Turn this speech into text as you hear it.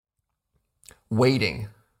waiting.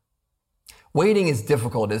 Waiting is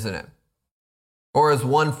difficult, isn't it? Or as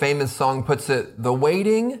one famous song puts it, the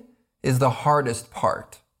waiting is the hardest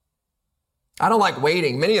part. I don't like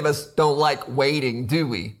waiting. Many of us don't like waiting, do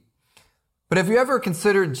we? But have you ever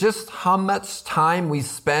considered just how much time we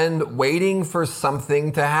spend waiting for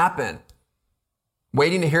something to happen?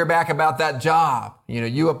 Waiting to hear back about that job.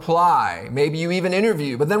 You apply, maybe you even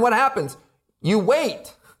interview, but then what happens? You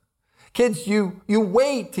wait. Kids, you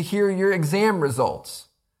wait to hear your exam results.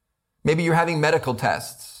 Maybe you're having medical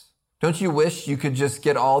tests. Don't you wish you could just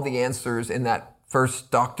get all the answers in that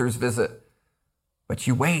first doctor's visit? But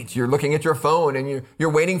you wait. You're looking at your phone and you're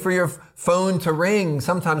waiting for your phone to ring,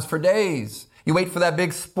 sometimes for days. You wait for that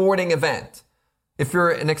big sporting event. If you're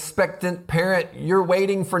an expectant parent, you're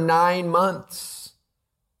waiting for 9 months.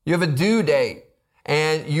 You have a due date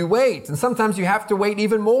and you wait. And sometimes you have to wait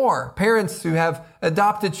even more. Parents who have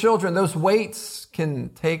adopted children, those waits can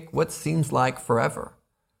take what seems like forever.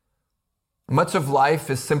 Much of life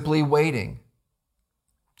is simply waiting.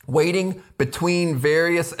 Waiting between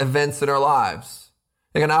various events in our lives.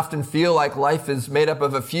 It can often feel like life is made up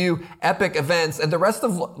of a few epic events and the rest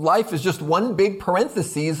of life is just one big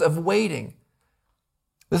parenthesis of waiting.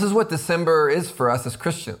 This is what December is for us as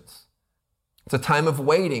Christians. It's a time of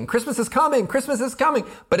waiting. Christmas is coming,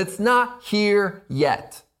 but it's not here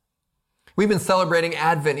yet. We've been celebrating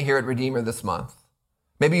Advent here at Redeemer this month.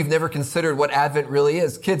 Maybe you've never considered what Advent really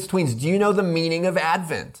is. Kids, tweens, do you know the meaning of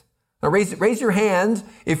Advent? Now raise your hand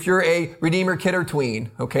if you're a Redeemer kid or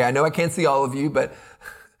tween. Okay, I know I can't see all of you, but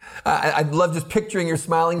I love just picturing your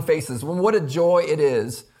smiling faces. Well, what a joy it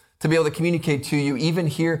is to be able to communicate to you, even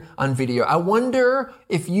here on video. I wonder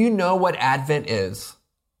if you know what Advent is.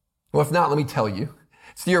 Well, if not, let me tell you.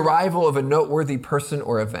 It's the arrival of a noteworthy person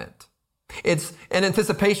or event. It's an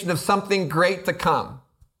anticipation of something great to come.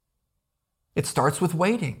 It starts with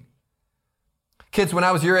waiting. Kids, when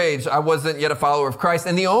I was your age, I wasn't yet a follower of Christ.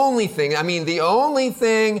 And the only thing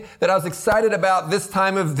that I was excited about this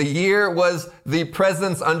time of the year was the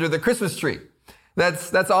presents under the Christmas tree.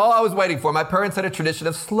 That's all I was waiting for. My parents had a tradition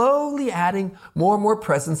of slowly adding more and more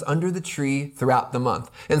presents under the tree throughout the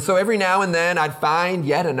month. And so every now and then I'd find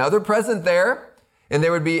yet another present there, and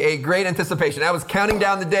there would be a great anticipation. I was counting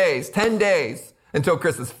down the days, 10 days until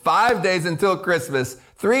Christmas, 5 days until Christmas,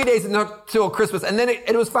 3 days until Christmas, and then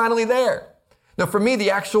it was finally there. Now, for me,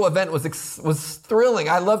 the actual event was thrilling.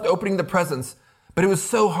 I loved opening the presents, but it was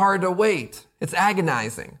so hard to wait. It's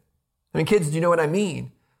agonizing. I mean, kids, do you know what I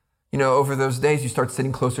mean? Over those days, you start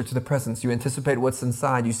sitting closer to the presents. You anticipate what's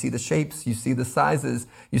inside. You see the shapes. You see the sizes.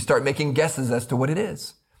 You start making guesses as to what it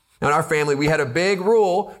is. Now, in our family, we had a big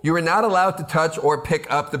rule. You were not allowed to touch or pick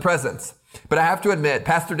up the presents. But I have to admit,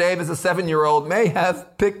 Pastor Dave, as a 7-year-old, may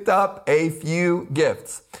have picked up a few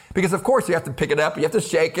gifts. Because, of course, you have to pick it up. You have to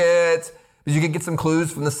shake it. Because you can get some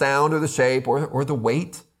clues from the sound or the shape or the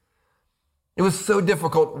weight. It was so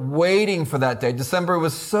difficult waiting for that day. December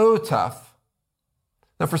was so tough.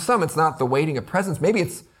 Now, for some, it's not the waiting of presents. Maybe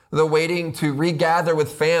it's the waiting to regather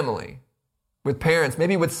with family, with parents,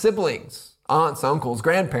 maybe with siblings, aunts, uncles,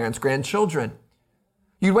 grandparents, grandchildren.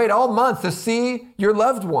 You'd wait all month to see your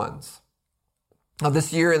loved ones. Now,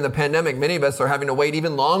 this year in the pandemic, many of us are having to wait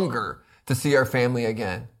even longer to see our family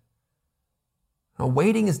again. Now,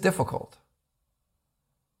 waiting is difficult.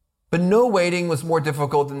 But no waiting was more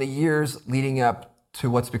difficult than the years leading up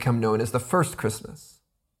to what's become known as the first Christmas.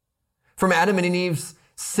 From Adam and Eve's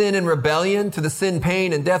sin and rebellion to the sin,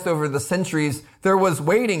 pain, and death over the centuries, there was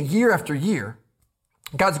waiting year after year.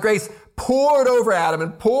 God's grace poured over Adam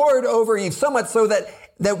and poured over Eve, so much so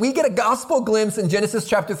that we get a gospel glimpse in Genesis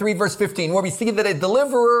chapter 3, verse 15, where we see that a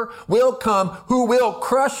deliverer will come who will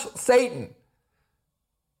crush Satan.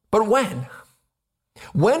 But when?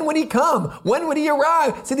 When would he come? When would he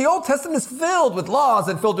arrive? See, the Old Testament is filled with laws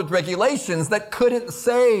and filled with regulations that couldn't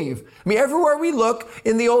save. I mean, everywhere we look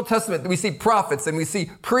in the Old Testament, we see prophets and we see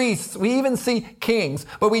priests. We even see kings,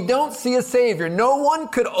 but we don't see a savior. No one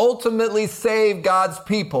could ultimately save God's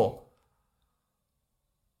people.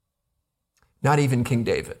 Not even King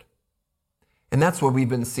David. And that's what we've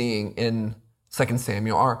been seeing in 2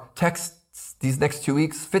 Samuel. Our texts these next 2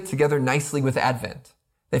 weeks fit together nicely with Advent.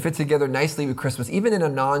 They fit together nicely with Christmas, even in a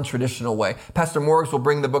non-traditional way. Pastor Morris will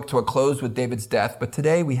bring the book to a close with David's death, but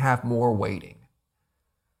today we have more waiting.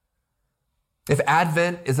 If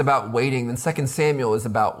Advent is about waiting, then 2 Samuel is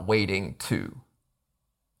about waiting too.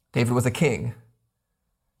 David was a king.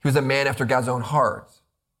 He was a man after God's own heart.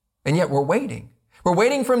 And yet we're waiting. We're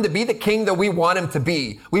waiting for him to be the king that we want him to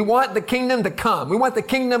be. We want the kingdom to come. We want the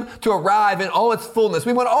kingdom to arrive in all its fullness.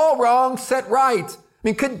 We want all wrongs set right. I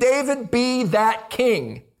mean, could David be that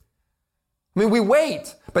king? I mean, we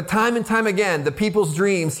wait, But time and time again, the people's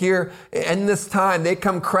dreams here in this time, they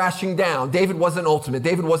come crashing down. David wasn't ultimate.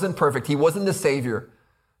 David wasn't perfect. He wasn't the Savior.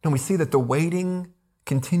 And we see that the waiting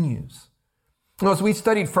continues. As we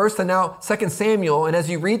studied 1st and now 2 Samuel, and as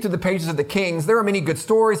you read through the pages of the Kings, there are many good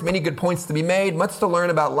stories, many good points to be made, much to learn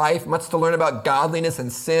about life, much to learn about godliness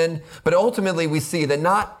and sin. But ultimately we see that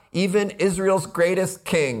not even Israel's greatest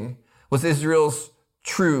king was Israel's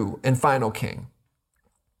true and final king.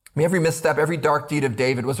 I mean, every misstep, every dark deed of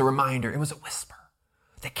David was a reminder. It was a whisper.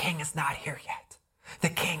 The king is not here yet. The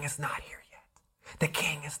king is not here yet. The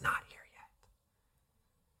king is not here yet.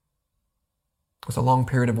 It was a long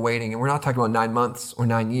period of waiting, and we're not talking about 9 months or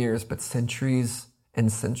 9 years, but centuries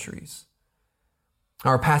and centuries.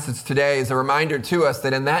 Our passage today is a reminder to us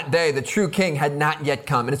that in that day, the true king had not yet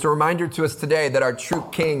come. And it's a reminder to us today that our true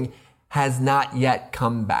king has not yet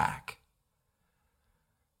come back.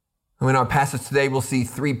 And in our passage today, we'll see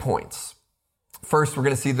 3 points. First, we're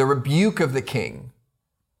going to see the rebuke of the king,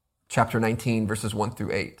 chapter 19, verses 1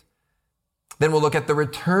 through 8. Then we'll look at the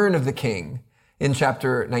return of the king in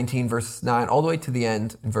chapter 19, verse 9, all the way to the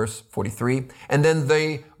end in verse 43. And then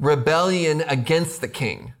the rebellion against the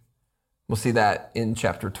king. We'll see that in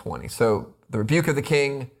chapter 20. So the rebuke of the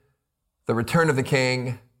king, the return of the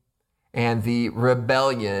king, and the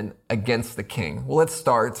rebellion against the king. Well, let's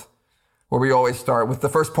start where we always start with the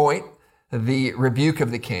first point, the rebuke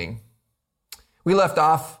of the king. We left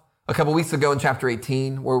off a couple weeks ago in chapter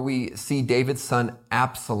 18, where we see David's son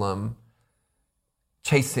Absalom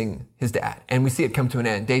chasing his dad, and we see it come to an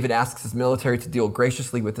end. David asks his military to deal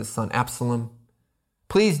graciously with his son Absalom.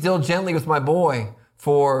 Please deal gently with my boy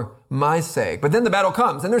for my sake. But then the battle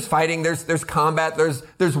comes, and there's fighting, there's combat,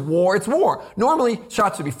 there's war. It's war. Normally,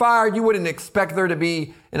 shots would be fired. You wouldn't expect there to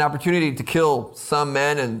be an opportunity to kill some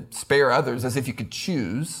men and spare others as if you could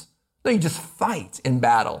choose. No, you just fight in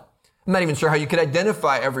battle. I'm not even sure how you could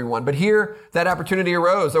identify everyone, but here that opportunity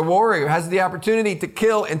arose. A warrior has the opportunity to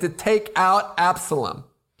kill and to take out Absalom.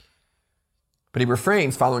 But he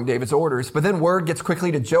refrains following David's orders. But then word gets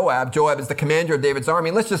quickly to Joab. Joab is the commander of David's army.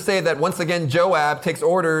 And let's just say that once again, Joab takes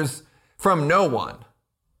orders from no one,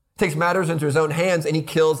 takes matters into his own hands, and he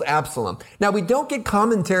kills Absalom. Now, we don't get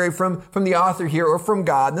commentary from the author here or from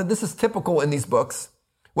God. Now, this is typical in these books.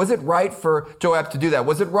 Was it right for Joab to do that?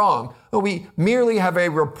 Was it wrong? Well, we merely have a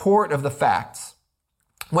report of the facts.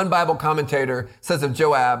 One Bible commentator says of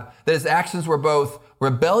Joab that his actions were both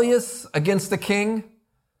rebellious against the king,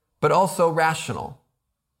 but also rational.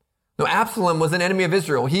 Now, Absalom was an enemy of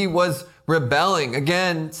Israel. He was rebelling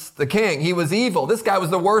against the king. He was evil. This guy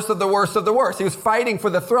was the worst of the worst of the worst. He was fighting for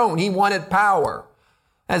the throne. He wanted power.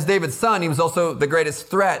 As David's son, he was also the greatest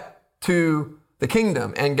threat to the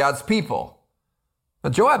kingdom and God's people. Now,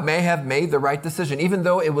 Joab may have made the right decision, even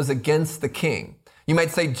though it was against the king. You might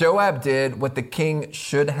say Joab did what the king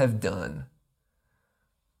should have done,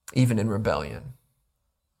 even in rebellion.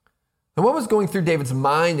 And what was going through David's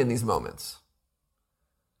mind in these moments?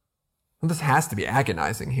 Well, this has to be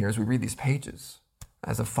agonizing here as we read these pages.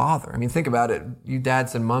 As a father, I mean, think about it. You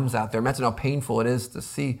dads and moms out there, imagine how painful it is to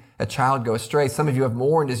see a child go astray. Some of you have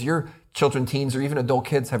mourned as your children, teens, or even adult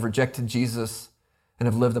kids have rejected Jesus and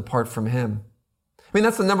have lived apart from him. I mean,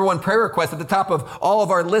 that's the number one prayer request at the top of all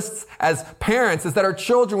of our lists as parents, is that our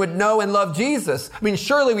children would know and love Jesus. I mean,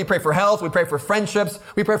 surely we pray for health, we pray for friendships,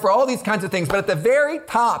 we pray for all these kinds of things. But at the very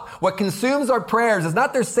top, what consumes our prayers is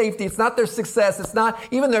not their safety, it's not their success, it's not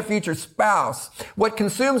even their future spouse. What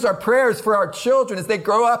consumes our prayers for our children as they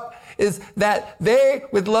grow up is that they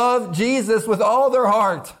would love Jesus with all their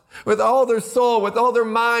heart, with all their soul, with all their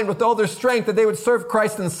mind, with all their strength, that they would serve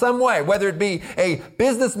Christ in some way, whether it be a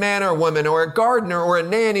businessman or woman, or a gardener, or a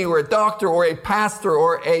nanny, or a doctor, or a pastor,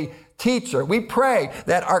 or a teacher. We pray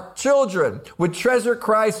that our children would treasure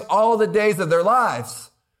Christ all the days of their lives.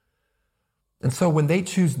 And so when they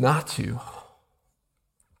choose not to,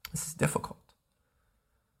 this is difficult.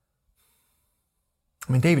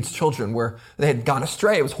 I mean, David's children they had gone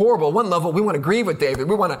astray. It was horrible. At one level, we want to grieve with David.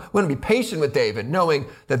 We want to be patient with David, knowing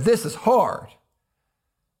that this is hard.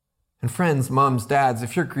 And friends, moms, dads,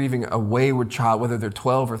 if you're grieving a wayward child, whether they're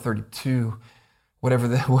 12 or 32,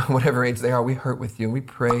 whatever age they are, we hurt with you and we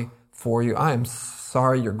pray for you. I am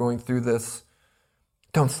sorry you're going through this.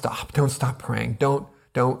 Don't stop. Don't stop praying. Don't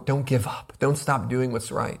give up. Don't stop doing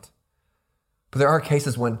what's right. But there are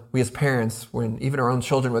cases when we as parents, when even our own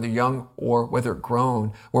children, whether young or whether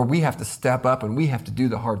grown, where we have to step up and we have to do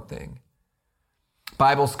the hard thing.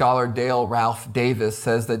 Bible scholar Dale Ralph Davis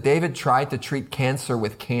says that David tried to treat cancer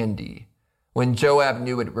with candy when Joab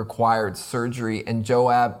knew it required surgery, and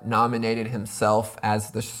Joab nominated himself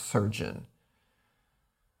as the surgeon.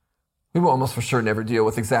 We will almost for sure never deal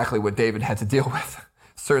with exactly what David had to deal with.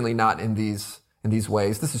 certainly not in these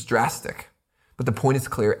ways. This is drastic. But the point is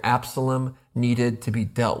clear. Absalom needed to be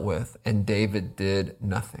dealt with, and David did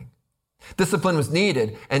nothing. Discipline was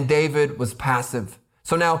needed, and David was passive.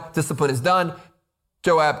 So now discipline is done.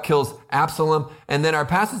 Joab kills Absalom, and then our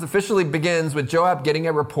passage officially begins with Joab getting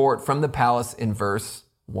a report from the palace in verse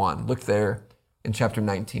 1. Look there in chapter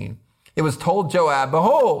 19. It was told Joab,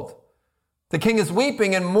 "Behold, the king is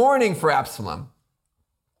weeping and mourning for Absalom."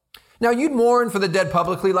 Now, you'd mourn for the dead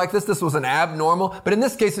publicly like this. This was an abnormal, but in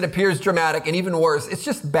this case, it appears dramatic, and even worse, it's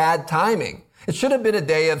just bad timing. It should have been a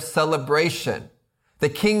day of celebration. The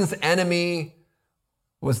king's enemy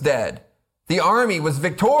was dead. The army was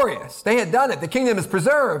victorious. They had done it. The kingdom is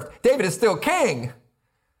preserved. David is still king.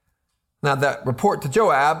 Now, that report to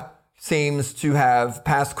Joab seems to have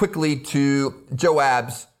passed quickly to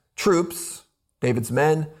Joab's troops, David's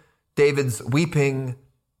men. David's weeping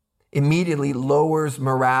immediately lowers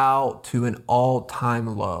morale to an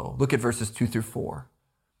all-time low. Look at verses 2 through 4.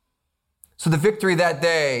 So the victory that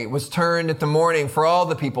day was turned into mourning for all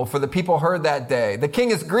the people, for the people heard that day. The king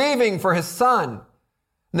is grieving for his son.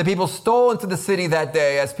 And the people stole into the city that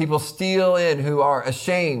day as people steal in who are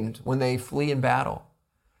ashamed when they flee in battle.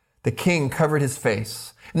 The king covered his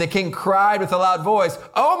face, and the king cried with a loud voice,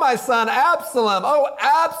 "Oh, my son, Absalom! Oh,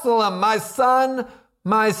 Absalom, my son,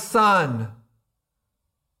 my son!"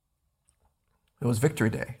 It was victory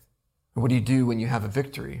day. What do you do when you have a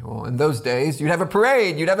victory? Well, in those days, you'd have a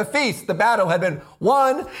parade, you'd have a feast. The battle had been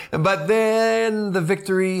won, but then the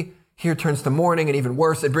victory here turns to mourning, and even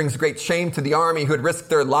worse, it brings great shame to the army who had risked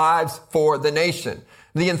their lives for the nation.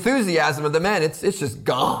 The enthusiasm of the men, it's just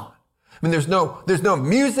gone. I mean, there's no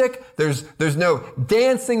music, there's no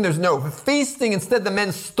dancing, there's no feasting. Instead, the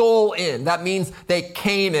men stole in. That means they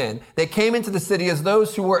came in. They came into the city as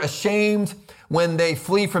those who were ashamed when they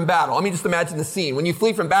flee from battle. I mean, just imagine the scene. When you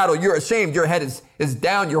flee from battle, you're ashamed. Your head is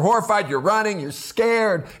down. You're horrified. You're running. You're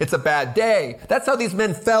scared. It's a bad day. That's how these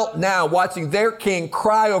men felt now, watching their king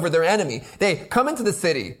cry over their enemy. They come into the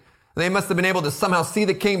city. They must have been able to somehow see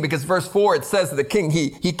the king, because verse 4, it says that the king,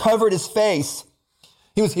 he covered his face.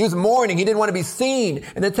 He was mourning. He didn't want to be seen.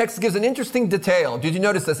 And the text gives an interesting detail. Did you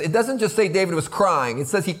notice this? It doesn't just say David was crying. It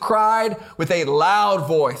says he cried with a loud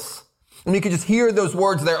voice. And you could just hear those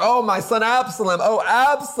words there. "Oh, my son Absalom. Oh,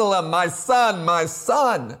 Absalom, my son, my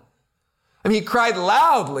son." I mean, he cried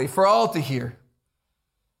loudly for all to hear.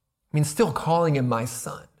 I mean, still calling him my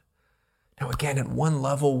son. Now, again, at one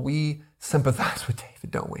level, we sympathize with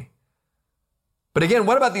David, don't we? But again,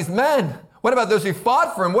 what about these men? What about those who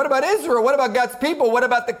fought for him? What about Israel? What about God's people? What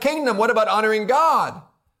about the kingdom? What about honoring God?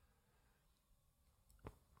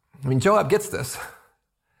 I mean, Joab gets this.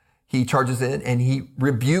 He charges in and he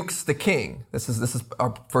rebukes the king. This is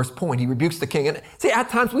our first point. He rebukes the king. And see, at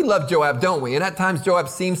times we love Joab, don't we? And at times Joab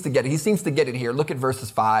seems to get it. He seems to get it here. Look at verses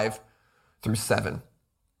 5 through 7.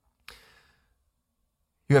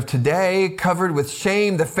 "You have today covered with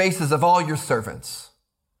shame the faces of all your servants,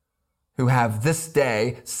 who have this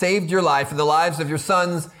day saved your life and the lives of your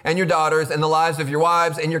sons and your daughters and the lives of your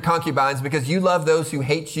wives and your concubines, because you love those who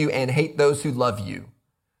hate you and hate those who love you.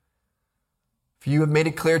 For you have made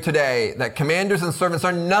it clear today that commanders and servants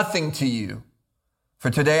are nothing to you. For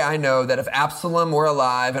today I know that if Absalom were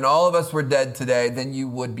alive and all of us were dead today, then you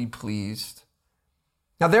would be pleased.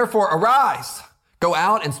 Now therefore arise, go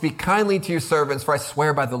out and speak kindly to your servants, for I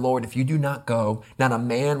swear by the Lord, if you do not go, not a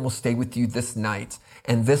man will stay with you this night.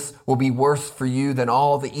 And this will be worse for you than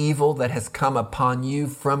all the evil that has come upon you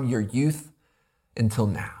from your youth until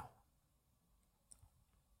now."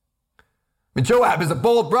 But Joab is a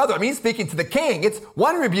bold brother. I mean, he's speaking to the king. It's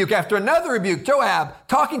one rebuke after another rebuke. Joab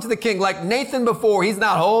talking to the king like Nathan before. He's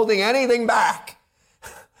not holding anything back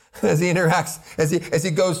as he interacts, as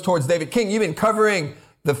he goes towards David. "King, you've been covering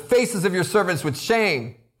the faces of your servants with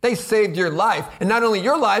shame. They saved your life. And not only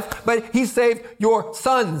your life, but he saved your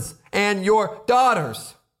sons and your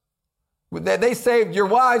daughters. They saved your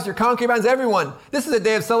wives, your concubines, everyone. This is a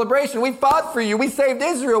day of celebration. We fought for you. We saved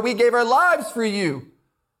Israel. We gave our lives for you.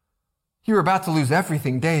 You were about to lose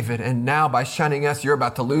everything, David, and now by shunning us, you're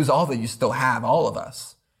about to lose all that you still have, all of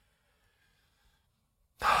us.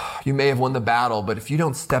 You may have won the battle, but if you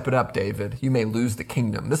don't step it up, David, you may lose the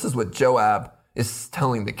kingdom." This is what Joab is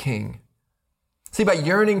telling the king. See, by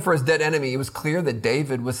yearning for his dead enemy, it was clear that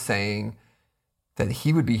David was saying that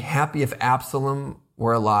he would be happy if Absalom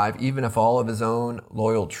were alive, even if all of his own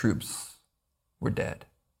loyal troops were dead.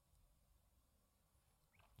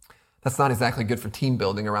 That's not exactly good for team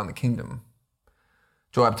building around the kingdom.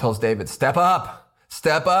 Joab tells David, step up,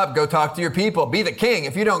 go talk to your people, be the king.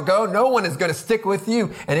 If you don't go, no one is going to stick with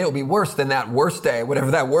you, and it will be worse than that worst day, whatever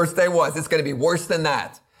that worst day was. It's going to be worse than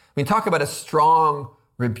that. I mean, talk about a strong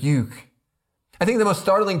rebuke. I think the most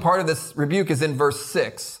startling part of this rebuke is in verse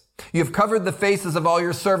 6. You have covered the faces of all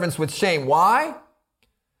your servants with shame. Why?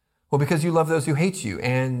 Well, because you love those who hate you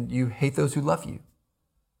and you hate those who love you.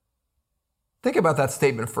 Think about that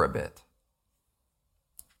statement for a bit.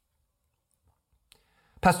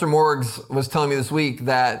 Pastor Morgs was telling me this week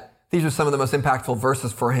that these are some of the most impactful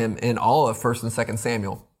verses for him in all of 1st and 2nd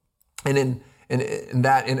Samuel. And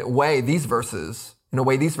in a way, these verses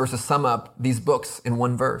sum up these books in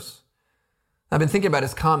one verse. I've been thinking about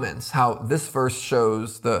his comments, how this verse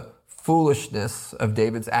shows the foolishness of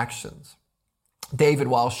David's actions. David,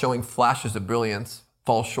 while showing flashes of brilliance,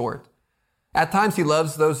 falls short. At times he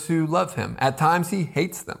loves those who love him. At times he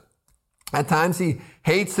hates them. At times he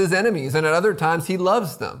hates his enemies, and at other times he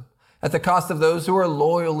loves them at the cost of those who are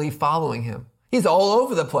loyally following him. He's all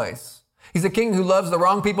over the place. He's a king who loves the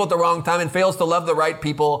wrong people at the wrong time and fails to love the right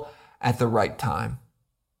people at the right time.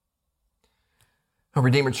 Our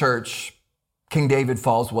Redeemer Church, King David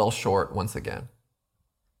falls well short once again.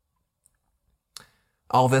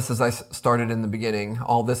 All this, as I started in the beginning,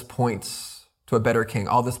 all this points to a better king.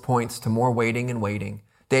 All this points to more waiting and waiting.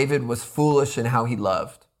 David was foolish in how he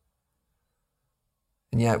loved.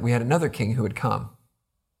 And yet we had another king who had come.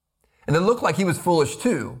 And it looked like he was foolish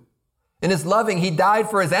too. In his loving, he died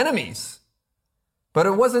for his enemies. But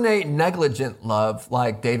it wasn't a negligent love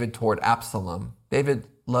like David toward Absalom. David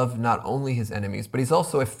loved not only his enemies, but he's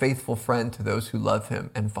also a faithful friend to those who love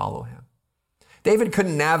him and follow him. David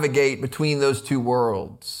couldn't navigate between those two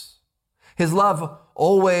worlds. His love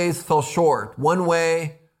always fell short, one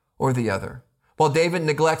way or the other. While David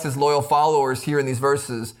neglects his loyal followers here in these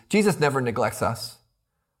verses, Jesus never neglects us.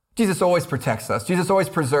 Jesus always protects us. Jesus always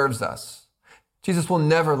preserves us. Jesus will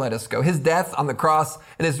never let us go. His death on the cross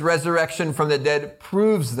and his resurrection from the dead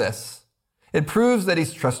proves this. It proves that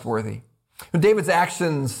he's trustworthy. David's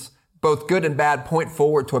actions, both good and bad, point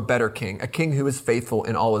forward to a better king, a king who is faithful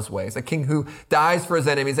in all his ways, a king who dies for his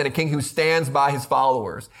enemies, and a king who stands by his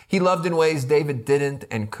followers. He loved in ways David didn't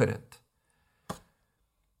and couldn't.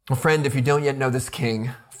 Well, friend, if you don't yet know this king,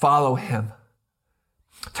 follow him.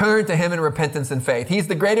 Turn to him in repentance and faith. He's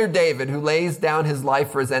the greater David who lays down his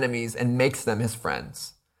life for his enemies and makes them his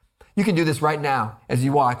friends. You can do this right now as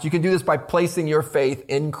you watch. You can do this by placing your faith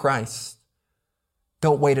in Christ.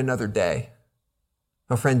 Don't wait another day.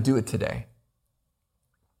 No, friend, do it today.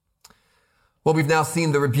 Well, we've now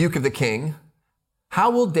seen the rebuke of the king.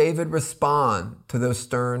 How will David respond to those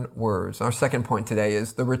stern words? Our second point today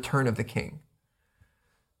is the return of the king.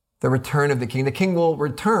 The return of the king. The king will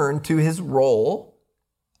return to his role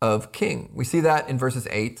of king. We see that in verses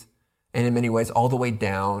 8 and in many ways all the way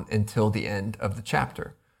down until the end of the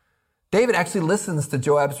chapter. David actually listens to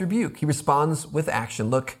Joab's rebuke. He responds with action.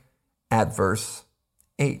 Look at verse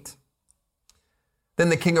 8. Then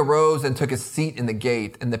the king arose and took his seat in the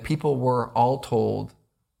gate, and the people were all told,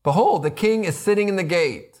 "Behold, the king is sitting in the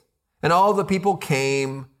gate." And all the people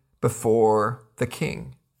came before the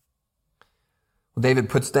king. Well, David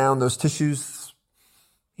puts down those tissues.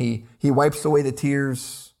 He wipes away the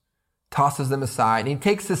tears, tosses them aside, and he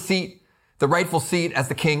takes his seat, the rightful seat as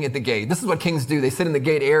the king at the gate. This is what kings do. They sit in the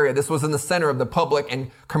gate area. This was in the center of the public and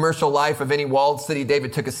commercial life of any walled city.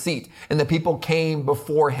 David took a seat, and the people came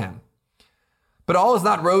before him. But all is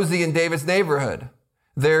not rosy in David's neighborhood.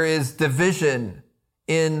 There is division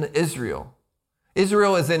in Israel.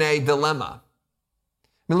 Israel is in a dilemma.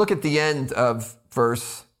 I mean, look at the end of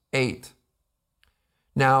verse 8.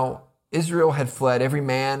 Now, Israel had fled, every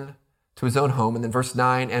man to his own home. And then verse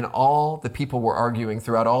 9, and all the people were arguing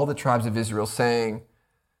throughout all the tribes of Israel, saying,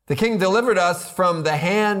 "The king delivered us from the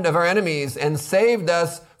hand of our enemies and saved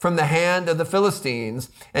us from the hand of the Philistines.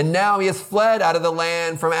 And now he has fled out of the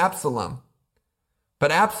land from Absalom.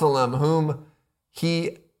 But Absalom, whom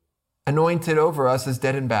he anointed over us, is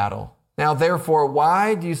dead in battle. Now, therefore,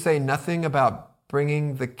 why do you say nothing about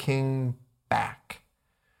bringing the king back?"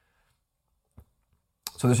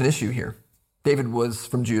 So there's an issue here. David was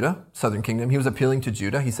from Judah, southern kingdom. He was appealing to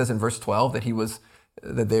Judah. He says in verse 12 that he was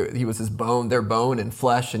his bone, their bone and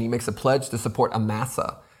flesh, and he makes a pledge to support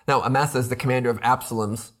Amasa. Now, Amasa is the commander of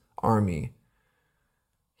Absalom's army.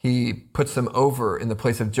 He puts him over in the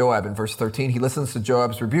place of Joab in verse 13. He listens to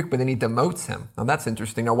Joab's rebuke, but then he demotes him. Now, that's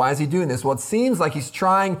interesting. Now, why is he doing this? Well, it seems like he's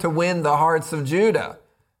trying to win the hearts of Judah.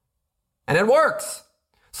 And it works.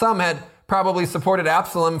 Some had probably supported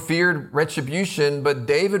Absalom, feared retribution, but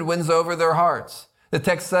David wins over their hearts. The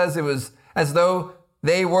text says it was as though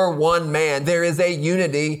they were one man. There is a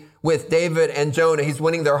unity with David and Jonah. He's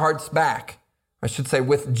winning their hearts back. I should say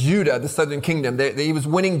with Judah, the southern kingdom. He was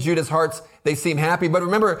winning Judah's hearts. They seem happy. But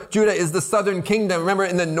remember, Judah is the southern kingdom. Remember,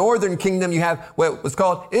 in the northern kingdom, you have what was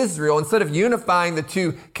called Israel. Instead of unifying the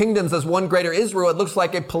two kingdoms as one greater Israel, it looks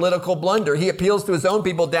like a political blunder. He appeals to his own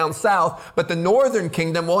people down south, but the northern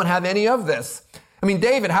kingdom won't have any of this. I mean,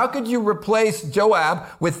 David, how could you replace Joab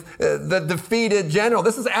with the defeated general?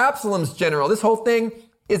 This is Absalom's general. This whole thing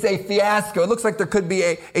is a fiasco. It looks like there could be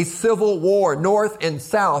a civil war, north and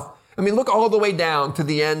south. I mean, look all the way down to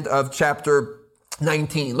the end of chapter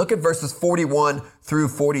 19. Look at verses 41 through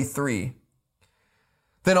 43.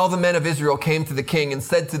 Then all the men of Israel came to the king and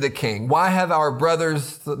said to the king, "Why have our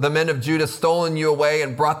brothers, the men of Judah, stolen you away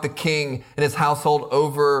and brought the king and his household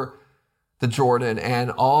over the Jordan, and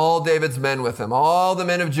all David's men with him?" All the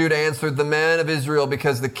men of Judah answered the men of Israel,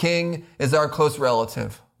 "Because the king is our close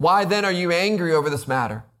relative. Why then are you angry over this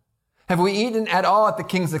matter? Have we eaten at all at the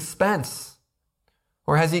king's expense?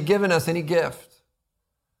 Or has he given us any gift?"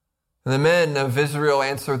 And the men of Israel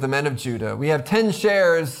answered the men of Judah, "We have 10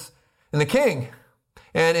 shares in the king,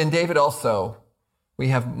 and in David also. We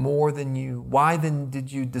have more than you. Why then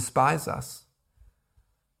did you despise us?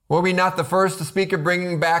 Were we not the first to speak of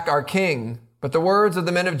bringing back our king? But the words of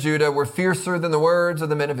the men of Judah were fiercer than the words of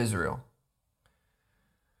the men of Israel."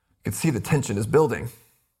 You can see the tension is building.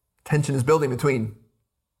 Tension is building between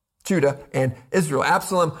Judah and Israel.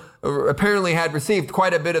 Absalom apparently had received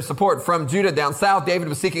quite a bit of support from Judah down south. David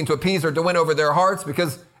was seeking to appease or to win over their hearts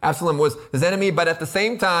because Absalom was his enemy. But at the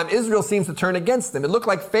same time, Israel seems to turn against them. It looked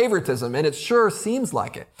like favoritism, and it sure seems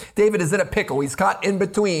like it. David is in a pickle. He's caught in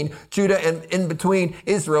between Judah and in between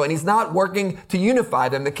Israel, and he's not working to unify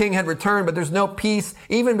them. The king had returned, but there's no peace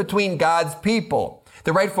even between God's people.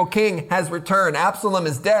 The rightful king has returned. Absalom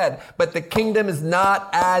is dead, but the kingdom is not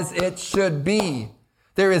as it should be.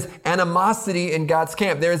 There is animosity in God's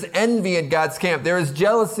camp. There is envy in God's camp. There is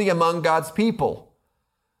jealousy among God's people.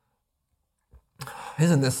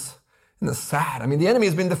 Isn't this sad? I mean, the enemy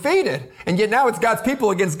has been defeated, and yet now it's God's people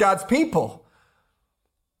against God's people.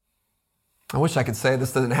 I wish I could say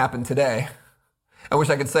this doesn't happen today. I wish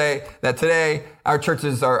I could say that today our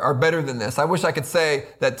churches are better than this. I wish I could say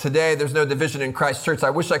that today there's no division in Christ Church. I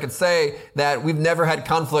wish I could say that we've never had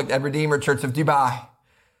conflict at Redeemer Church of Dubai.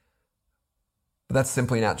 But that's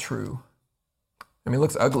simply not true. I mean, it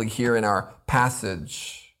looks ugly here in our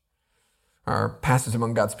passage. Our passage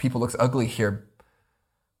among God's people looks ugly here.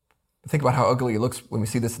 Think about how ugly it looks when we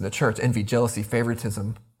see this in the church. Envy, jealousy,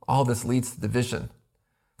 favoritism. All this leads to division.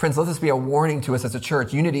 Friends, let this be a warning to us as a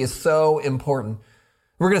church. Unity is so important.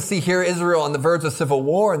 We're going to see here Israel on the verge of civil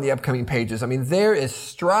war in the upcoming pages. I mean, there is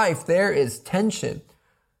strife. There is tension.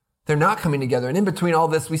 They're not coming together. And in between all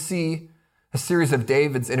this, we see a series of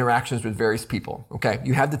David's interactions with various people. Okay,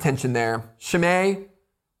 you have the tension there. Shimei,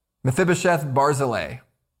 Mephibosheth, Barzillai.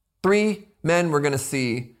 3 men we're going to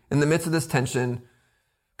see in the midst of this tension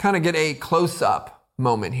kind of get a close-up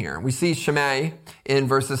moment here. We see Shimei in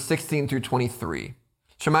verses 16 through 23.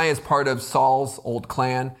 Shimei is part of Saul's old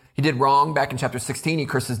clan. He did wrong back in chapter 16. He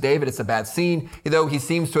curses David. It's a bad scene. Though he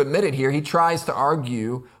seems to admit it here, he tries to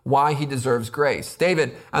argue why he deserves grace.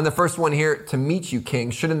 "David, I'm the first one here to meet you,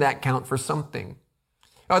 king. Shouldn't that count for something?"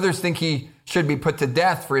 Others think he should be put to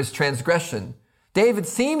death for his transgression. David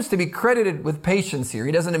seems to be credited with patience here.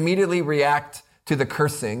 He doesn't immediately react to the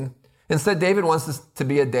cursing. Instead, David wants this to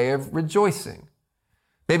be a day of rejoicing.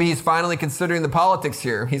 Maybe he's finally considering the politics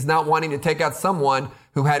here. He's not wanting to take out someone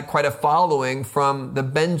who had quite a following from the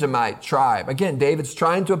Benjamite tribe. Again, David's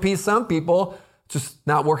trying to appease some people, just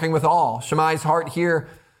not working with all. Shimei's heart here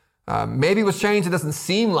maybe was changed. It doesn't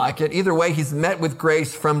seem like it. Either way, he's met with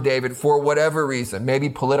grace from David for whatever reason, maybe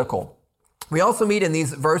political. We also meet in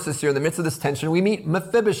these verses here in the midst of this tension, we meet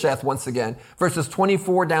Mephibosheth once again, verses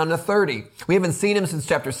 24 down to 30. We haven't seen him since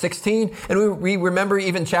chapter 16, and we remember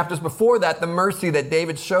even chapters before that, the mercy that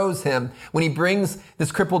David shows him when he brings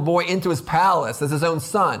this crippled boy into his palace as his own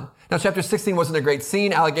son. Now, chapter 16 wasn't a great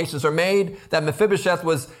scene. Allegations are made that Mephibosheth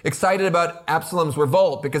was excited about Absalom's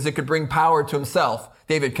revolt because it could bring power to himself.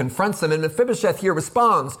 David confronts him, and Mephibosheth here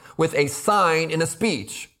responds with a sign in a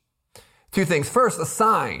speech. 2 things. First, a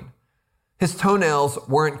sign. His toenails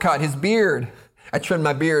weren't cut. His beard, I trimmed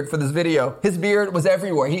my beard for this video. His beard was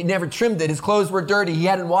everywhere. He never trimmed it. His clothes were dirty. He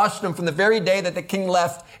hadn't washed them from the very day that the king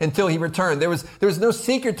left until he returned. There was no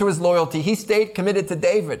secret to his loyalty. He stayed committed to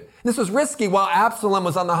David. This was risky while Absalom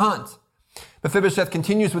was on the hunt. Mephibosheth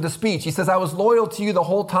continues with a speech. He says, "I was loyal to you the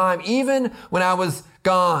whole time, even when I was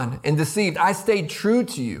gone and deceived. I stayed true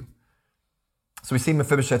to you." So we see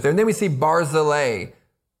Mephibosheth there. And then we see Barzillai,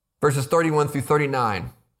 verses 31 through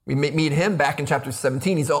 39. We meet him back in chapter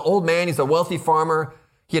 17. He's an old man. He's a wealthy farmer.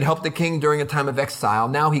 He had helped the king during a time of exile.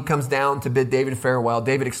 Now he comes down to bid David farewell.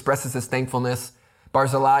 David expresses his thankfulness.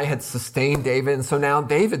 Barzillai had sustained David, and so now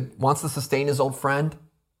David wants to sustain his old friend.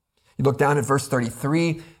 You look down at verse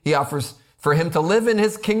 33. He offers for him to live in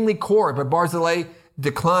his kingly court, but Barzillai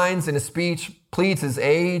declines in his speech, pleads his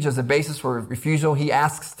age as a basis for refusal. He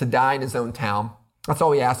asks to die in his own town. That's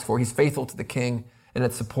all he asks for. He's faithful to the king and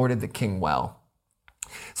had supported the king well.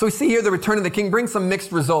 So we see here the return of the king brings some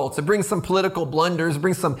mixed results. It brings some political blunders, it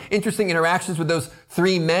brings some interesting interactions with those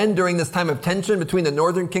three men during this time of tension between the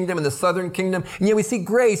northern kingdom and the southern kingdom. And yet we see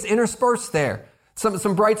grace interspersed there.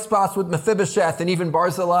 Some bright spots with Mephibosheth and even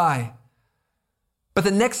Barzillai. But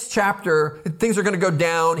the next chapter, things are going to go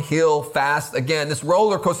downhill fast again. This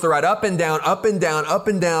roller coaster ride up and down, up and down, up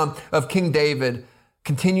and down of King David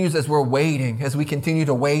continues as we're waiting, as we continue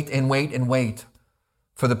to wait and wait and wait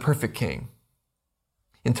for the perfect king.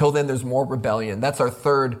 Until then, there's more rebellion. That's our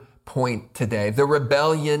third point today. The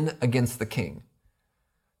rebellion against the king.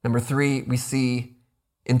 Number 3, we see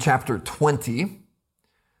in chapter 20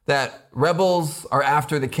 that rebels are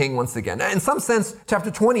after the king once again. Now, in some sense,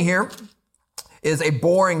 chapter 20 here is a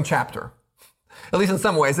boring chapter. At least in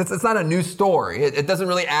some ways. It's not a new story. It doesn't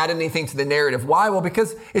really add anything to the narrative. Why? Well,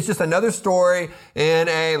 because it's just another story in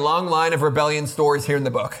a long line of rebellion stories here in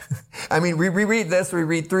the book. I mean, we read this, we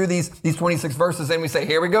read through these 26 verses, and we say,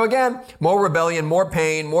 here we go again. More rebellion, more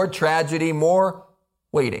pain, more tragedy, more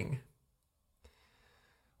waiting.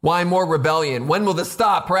 Why more rebellion? When will this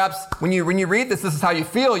stop? Perhaps when you read this is how you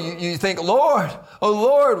feel. You think, Lord, oh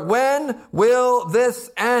Lord, when will this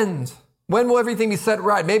end? When will everything be set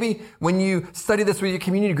right? Maybe when you study this with your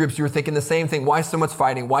community groups, you were thinking the same thing. Why so much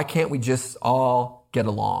fighting? Why can't we just all get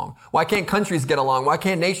along? Why can't countries get along? Why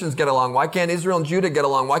can't nations get along? Why can't Israel and Judah get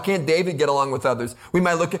along? Why can't David get along with others? We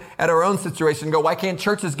might look at our own situation and go, why can't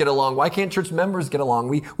churches get along? Why can't church members get along?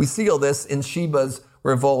 We see all this in Sheba's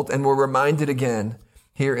revolt, and we're reminded again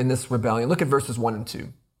here in this rebellion. Look at verses 1 and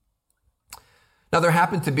 2. Now there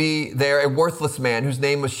happened to be there a worthless man whose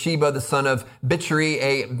name was Sheba, the son of Bichri,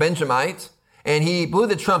 a Benjamite. And he blew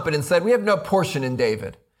the trumpet and said, we have no portion in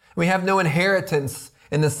David. We have no inheritance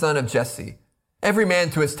in the son of Jesse. Every man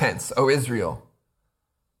to his tents, O Israel.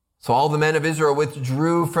 So all the men of Israel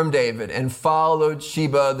withdrew from David and followed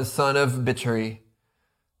Sheba, the son of Bichri.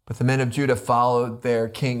 But the men of Judah followed their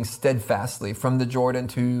king steadfastly from the Jordan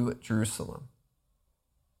to Jerusalem.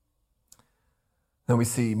 Then we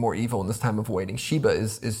see more evil in this time of waiting. Sheba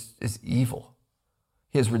is evil.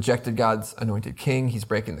 He has rejected God's anointed king. He's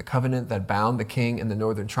breaking the covenant that bound the king and the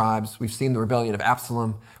northern tribes. We've seen the rebellion of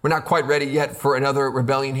Absalom. We're not quite ready yet for another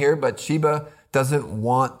rebellion here, but Sheba doesn't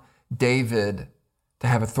want David to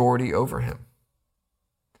have authority over him.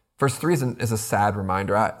 Verse 3 is a sad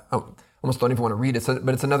reminder. I almost don't even want to read it,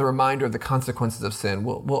 but it's another reminder of the consequences of sin.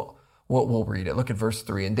 We'll read it. Look at verse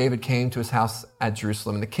 3. And David came to his house at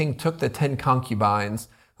Jerusalem, and the king took the 10 concubines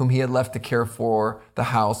whom he had left to care for the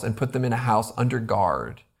house and put them in a house under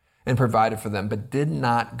guard and provided for them, but did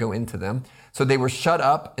not go into them. So they were shut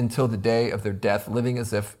up until the day of their death, living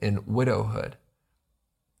as if in widowhood.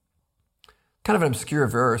 Kind of an obscure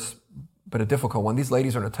verse, but a difficult one. These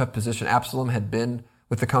ladies are in a tough position. Absalom had been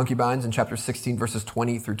with the concubines in chapter 16, verses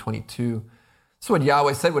 20 through 22. This is what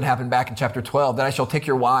Yahweh said would happen back in chapter 12, that I shall take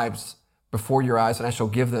your wives before your eyes and I shall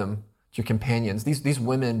give them to your companions. These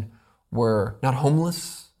women were not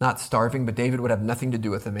homeless, not starving, but David would have nothing to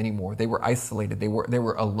do with them anymore. They were isolated. They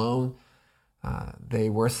were alone. They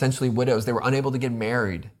were essentially widows. They were unable to get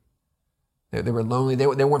married. They were lonely. They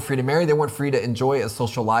weren't free to marry. They weren't free to enjoy a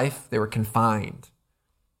social life. They were confined.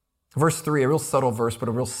 Verse 3, a real subtle verse, but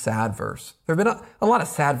a real sad verse. There have been a lot of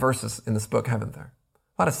sad verses in this book, haven't there?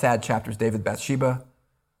 A lot of sad chapters. David, Bathsheba,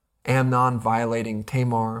 Amnon violating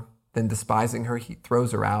Tamar, then despising her, he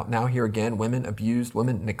throws her out. Now here again, women abused,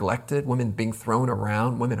 women neglected, women being thrown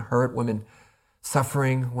around, women hurt, women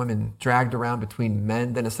suffering, women dragged around between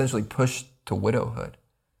men, then essentially pushed to widowhood.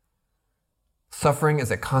 Suffering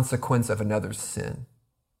is a consequence of another's sin.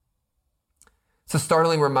 It's a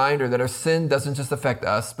startling reminder that our sin doesn't just affect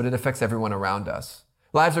us, but it affects everyone around us.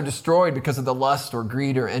 Lives are destroyed because of the lust or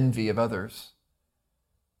greed or envy of others.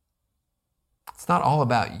 It's not all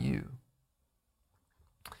about you.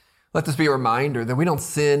 Let this be a reminder that we don't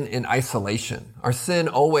sin in isolation. Our sin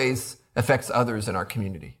always affects others in our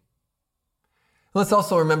community. Let's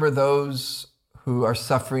also remember those who are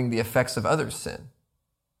suffering the effects of others' sin.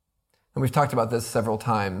 And we've talked about this several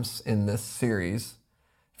times in this series.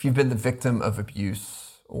 If you've been the victim of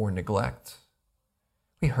abuse or neglect,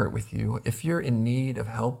 we hurt with you. If you're in need of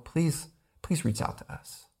help, please reach out to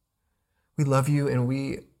us. We love you, and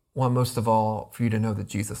we want most of all for you to know that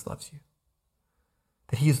Jesus loves you.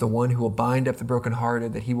 that he is the one who will bind up the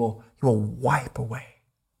brokenhearted, that he will wipe away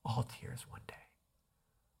all tears one day.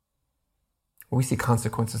 Well, we see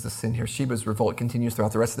consequences of sin here. Sheba's revolt continues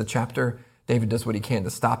throughout the rest of the chapter. David does what he can to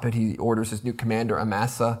stop it. He orders his new commander,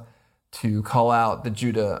 Amasa, to call out the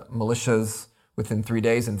Judah militias within 3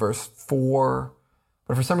 days in verse 4.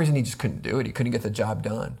 But for some reason, he just couldn't do it. He couldn't get the job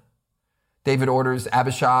done. David orders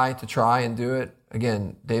Abishai to try and do it.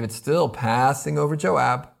 Again, David's still passing over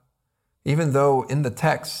Joab, even though in the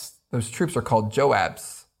text, those troops are called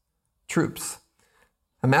Joab's troops.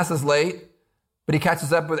 Amasa's late, but he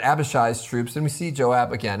catches up with Abishai's troops, and we see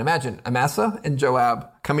Joab again. Imagine Amasa and Joab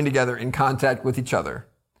coming together in contact with each other.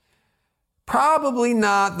 Probably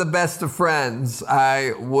not the best of friends,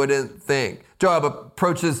 I wouldn't think. Joab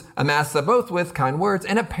approaches Amasa both with kind words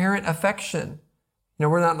and apparent affection. You know,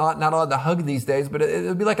 we're not allowed to hug these days, but it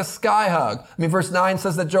would be like a sky hug. I mean, verse 9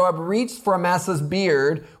 says that Joab reached for Amasa's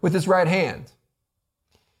beard with his right hand.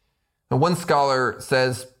 Now, one scholar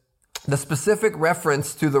says the specific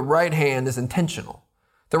reference to the right hand is intentional.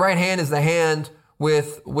 The right hand is the hand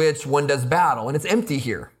with which one does battle, and it's empty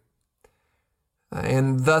here.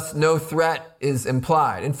 And thus no threat is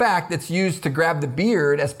implied. In fact, it's used to grab the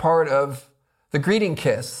beard as part of the greeting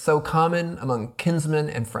kiss, so common among kinsmen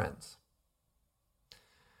and friends.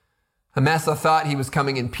 Amasa thought he was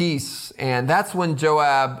coming in peace, and that's when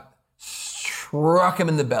Joab struck him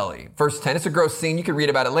in the belly. Verse 10, it's a gross scene. You can read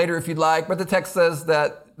about it later if you'd like, but the text says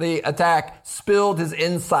that the attack spilled his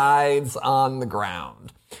insides on the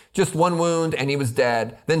ground. Just one wound, and he was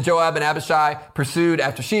dead. Then Joab and Abishai pursued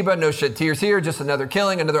after Sheba. No shed tears here, just another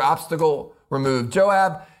killing, another obstacle removed.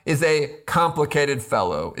 Joab is a complicated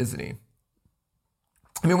fellow, isn't he?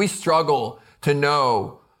 I mean, we struggle to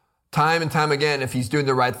know time and time again if he's doing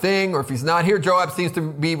the right thing or if he's not. Here, Joab seems to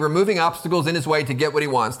be removing obstacles in his way to get what he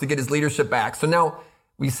wants, to get his leadership back. So now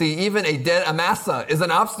we see even a dead Amasa is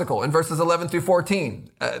an obstacle in verses 11 through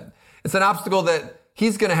 14. It's an obstacle that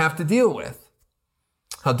he's going to have to deal with.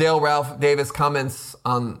 Dale Ralph Davis comments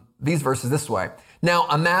on these verses this way. Now,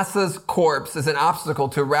 Amasa's corpse is an obstacle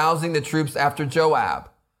to rousing the troops after Joab.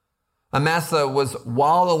 Amasa was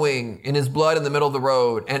wallowing in his blood in the middle of the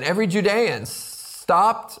road, and every Judean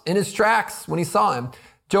stopped in his tracks when he saw him.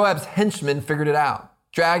 Joab's henchmen figured it out,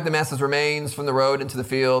 dragged Amasa's remains from the road into the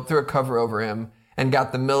field, threw a cover over him, and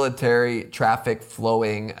got the military traffic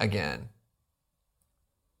flowing again.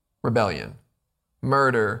 Rebellion,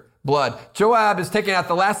 murder, blood. Joab is taking out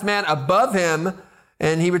the last man above him,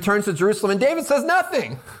 and he returns to Jerusalem, and David says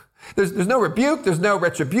nothing. There's no rebuke. There's no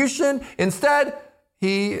retribution. Instead,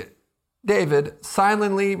 David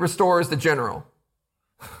silently restores the general.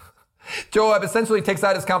 Joab essentially takes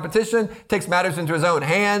out his competition, takes matters into his own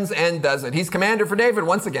hands, and does it. He's commander for David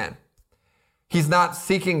once again. He's not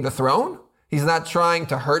seeking the throne. He's not trying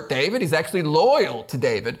to hurt David. He's actually loyal to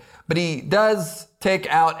David, but he does take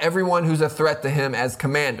out everyone who's a threat to him as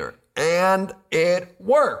commander, and it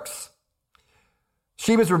works.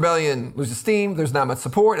 Sheba's rebellion loses steam. There's not much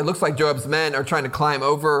support. It looks like Joab's men are trying to climb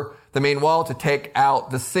over the main wall to take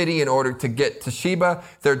out the city in order to get to Sheba.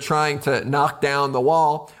 They're trying to knock down the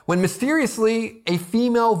wall when mysteriously a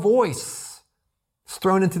female voice is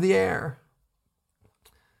thrown into the air.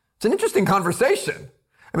 It's an interesting conversation.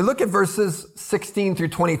 I mean, look at verses 16 through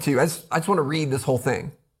 22. I just want to read this whole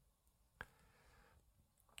thing.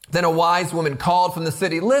 Then a wise woman called from the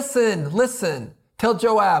city, listen, tell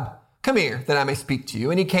Joab, come here that I may speak to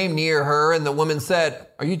you. And he came near her, and the woman said,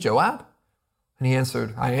 are you Joab? And he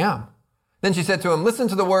answered, I am. Then she said to him, listen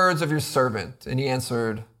to the words of your servant. And he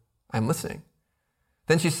answered, I'm listening.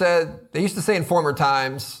 Then she said, they used to say in former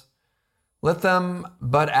times, let them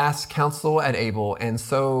but ask counsel at Abel, and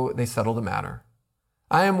so they settled the matter.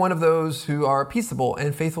 I am one of those who are peaceable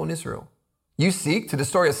and faithful in Israel. You seek to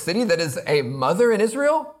destroy a city that is a mother in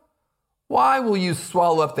Israel? Why will you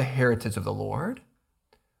swallow up the heritage of the Lord?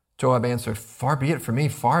 Joab answered, far be it from me,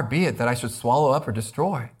 far be it that I should swallow up or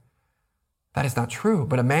destroy. That is not true,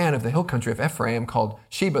 but a man of the hill country of Ephraim called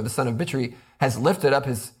Sheba, the son of Bichri, has lifted up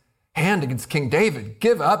his hand against King David.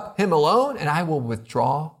 Give up him alone, and I will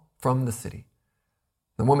withdraw from the city.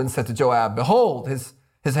 The woman said to Joab, behold, his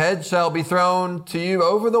head shall be thrown to you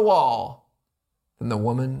over the wall. Then the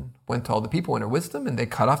woman went to all the people in her wisdom, and they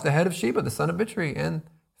cut off the head of Sheba, the son of Bichri, and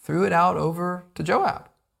threw it out over to Joab.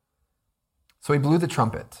 So he blew the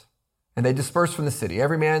trumpet, and they dispersed from the city,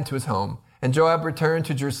 every man to his home, and Joab returned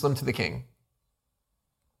to Jerusalem to the king.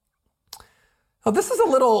 Now, this is a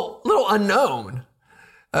little unknown.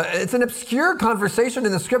 It's an obscure conversation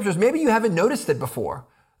in the scriptures. Maybe you haven't noticed it before.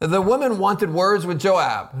 The woman wanted words with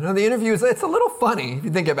Joab. The interview it's a little funny if you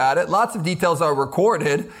think about it. Lots of details are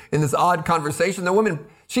recorded in this odd conversation. The woman,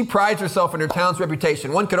 She prides herself in her town's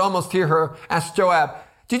reputation. One could almost hear her ask Joab,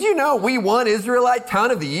 did you know we won Israelite Town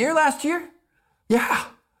of the Year last year? Yeah,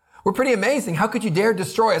 we're pretty amazing. How could you dare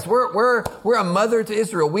destroy us? We're a mother to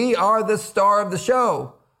Israel. We are the star of the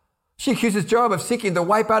show. She accuses Joab of seeking to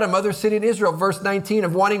wipe out a mother city in Israel, verse 19,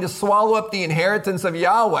 of wanting to swallow up the inheritance of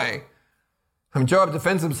Yahweh. Joab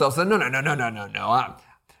defends himself, saying, no.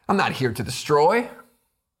 I'm not here to destroy.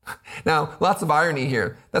 Now, lots of irony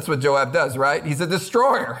here. That's what Joab does, right? He's a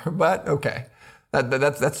destroyer, but okay.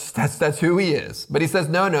 That's who he is. But he says,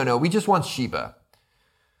 no, we just want Sheba.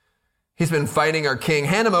 He's been fighting our king.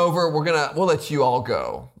 Hand him over. We'll let you all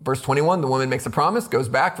go. Verse 21, the woman makes a promise, goes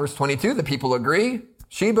back. Verse 22, the people agree.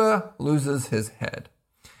 Sheba loses his head,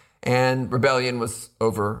 and rebellion was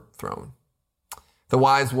overthrown. The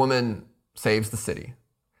wise woman saves the city.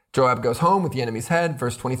 Joab goes home with the enemy's head.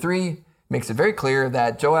 Verse 23 makes it very clear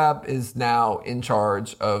that Joab is now in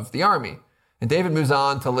charge of the army. And David moves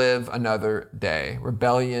on to live another day.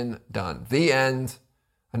 Rebellion done. The end.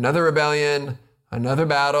 Another rebellion, another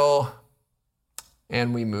battle,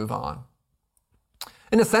 and we move on.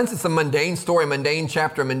 In a sense, it's a mundane story, mundane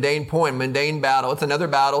chapter, mundane point, mundane battle. It's another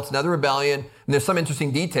battle, it's another rebellion, and there's some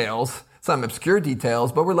interesting details, some obscure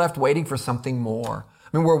details, but we're left waiting for something more.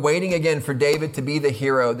 We're waiting again for David to be the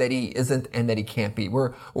hero that he isn't and that he can't be.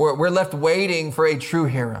 We're left waiting for a true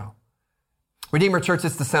hero. Redeemer Church,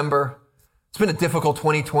 this December, it's been a difficult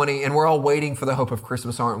 2020, and we're all waiting for the hope of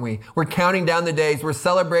Christmas, aren't we? We're counting down the days. We're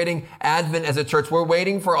celebrating Advent as a church. We're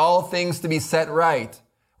waiting for all things to be set right.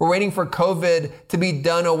 We're waiting for COVID to be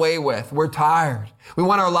done away with. We're tired. We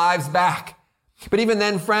want our lives back. But even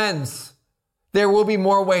then, friends, there will be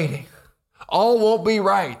more waiting. All won't be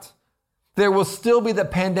right. There will still be the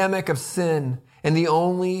pandemic of sin, and the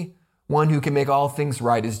only one who can make all things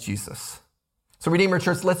right is Jesus. So Redeemer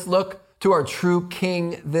Church, let's look to our true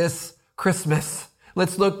King this Christmas.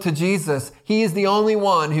 Let's look to Jesus. He is the only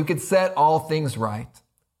one who could set all things right.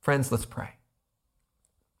 Friends, let's pray.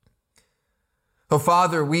 Oh,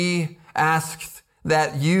 Father, we ask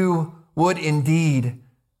that you would indeed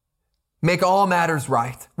make all matters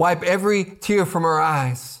right. Wipe every tear from our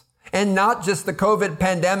eyes. And not just the COVID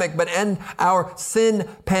pandemic, but end our sin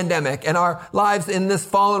pandemic and our lives in this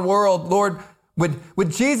fallen world. Lord, would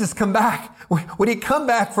Jesus come back? Would he come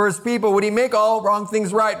back for his people? Would he make all wrong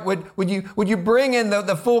things right? Would you bring in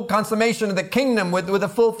the full consummation of the kingdom with the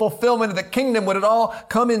full fulfillment of the kingdom? Would it all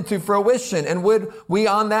come into fruition? And would we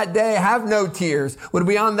on that day have no tears? Would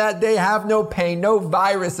we on that day have no pain, no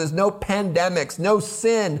viruses, no pandemics, no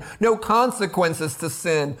sin, no consequences to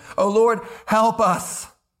sin? Oh Lord, help us.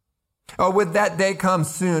 Oh, would that day come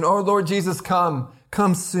soon? Oh Lord Jesus, come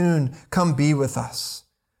soon. Come be with us.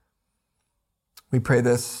 We pray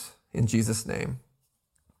this in Jesus' name.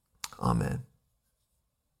 Amen.